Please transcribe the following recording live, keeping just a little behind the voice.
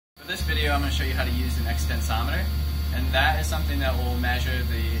this video I'm going to show you how to use an extensometer, and that is something that will measure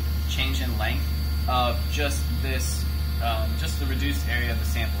the change in length of just this, just the reduced area of the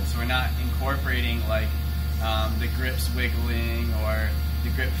sample. So we're not incorporating like the grips wiggling or the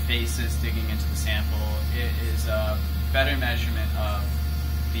grip faces digging into the sample. It is a better measurement of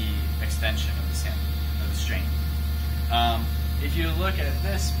the extension of the sample, of the strain. If you look at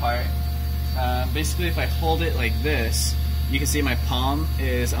this part, basically if I hold it like this, you can see my palm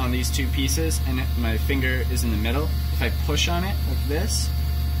is on these two pieces and my finger is in the middle. If I push on it like this,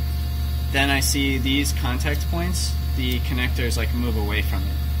 then I see these contact points, the connectors like move away from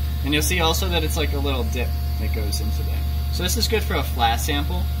it. And you'll see also that it's like a little dip that goes into there. So this is good for a flat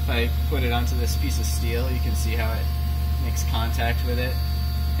sample. If I put it onto this piece of steel, you can see how it makes contact with it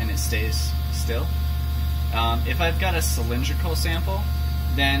and it stays still. If I've got a cylindrical sample,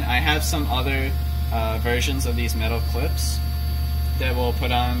 then I have some other versions of these metal clips that we'll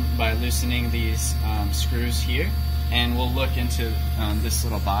put on by loosening these screws here, and we'll look into this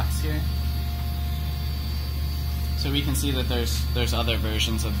little box here. So we can see that there's other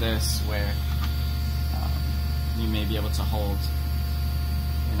versions of this where you may be able to hold,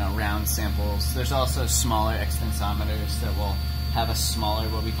 round samples. There's also smaller extensometers that will have a smaller,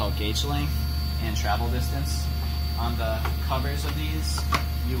 what we call gauge length and travel distance. On the covers of these,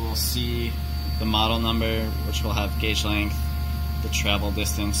 you will see the model number, which will have gauge length. The travel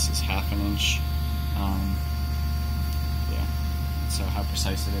distance is ½ inch. So how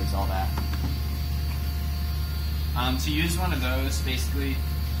precise it is, all that. To use one of those, basically,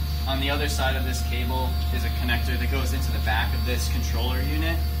 on the other side of this cable is a connector that goes into the back of this controller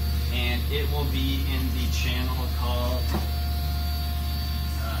unit, and it will be in the channel called,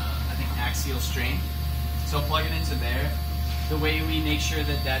 I think, axial strain. So plug it into there. The way we make sure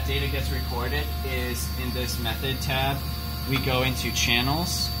that that data gets recorded is in this method tab. We go into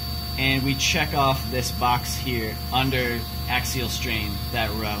channels and we check off this box here under axial strain, that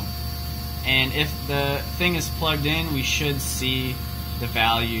row. And if the thing is plugged in, we should see the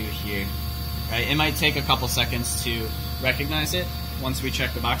value here, right? It might take a couple seconds to recognize it once we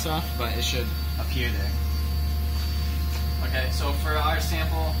check the box off, but it should appear there. Okay, so for our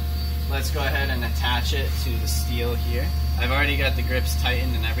sample, let's go ahead and attach it to the steel here. I've already got the grips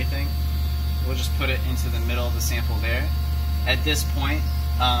tightened and everything. We'll just put it into the middle of the sample there. At this point,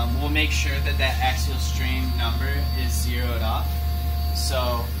 we'll make sure that that axial strain number is zeroed off.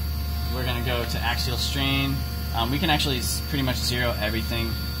 So we're going to go to axial strain. We can actually pretty much zero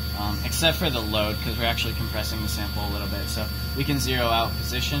everything except for the load, because we're actually compressing the sample a little bit. So we can zero out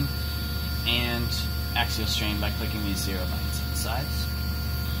position and axial strain by clicking these 0 buttons on the sides.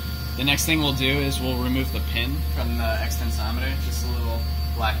 The next thing we'll do is we'll remove the pin from the extensometer, just a little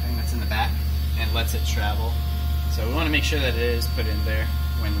black thing that's in the back, and lets it travel. So we want to make sure that it is put in there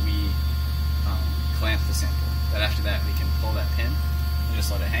when we clamp the sample. But after that, we can pull that pin and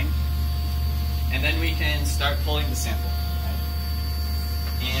just let it hang. And then we can start pulling the sample. Right?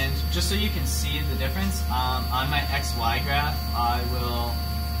 And just so you can see the difference, on my XY graph, I will,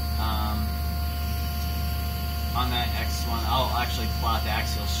 on that X1, I'll actually plot the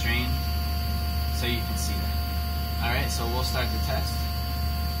axial strain so you can see that. Alright, so we'll start the test.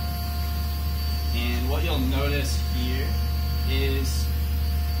 And what you'll notice here is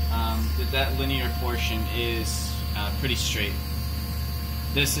that linear portion is pretty straight.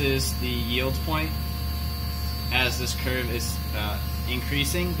 This is the yield point. As this curve is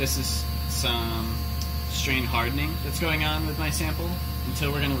increasing, this is some strain hardening that's going on with my sample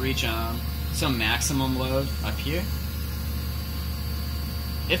until we're going to reach some maximum load up here.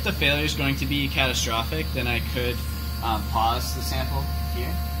 If the failure is going to be catastrophic, then I could pause the sample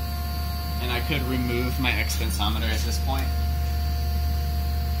here, and I could remove my extensometer at this point.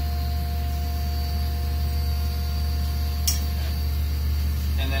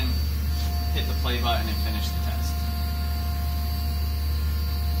 And then hit the play button and finish the test.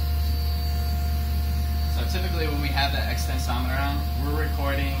 So typically when we have that extensometer on, we're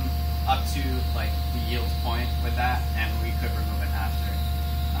recording up to like the yield point with that, and we could remove it after.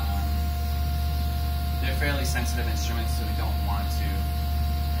 They're fairly sensitive instruments, so we don't want to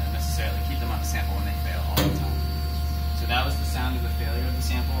necessarily keep them on the sample when they fail all the time. So that was the sound of the failure of the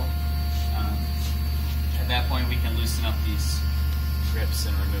sample. At that point, we can loosen up these grips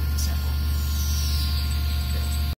and remove the sample.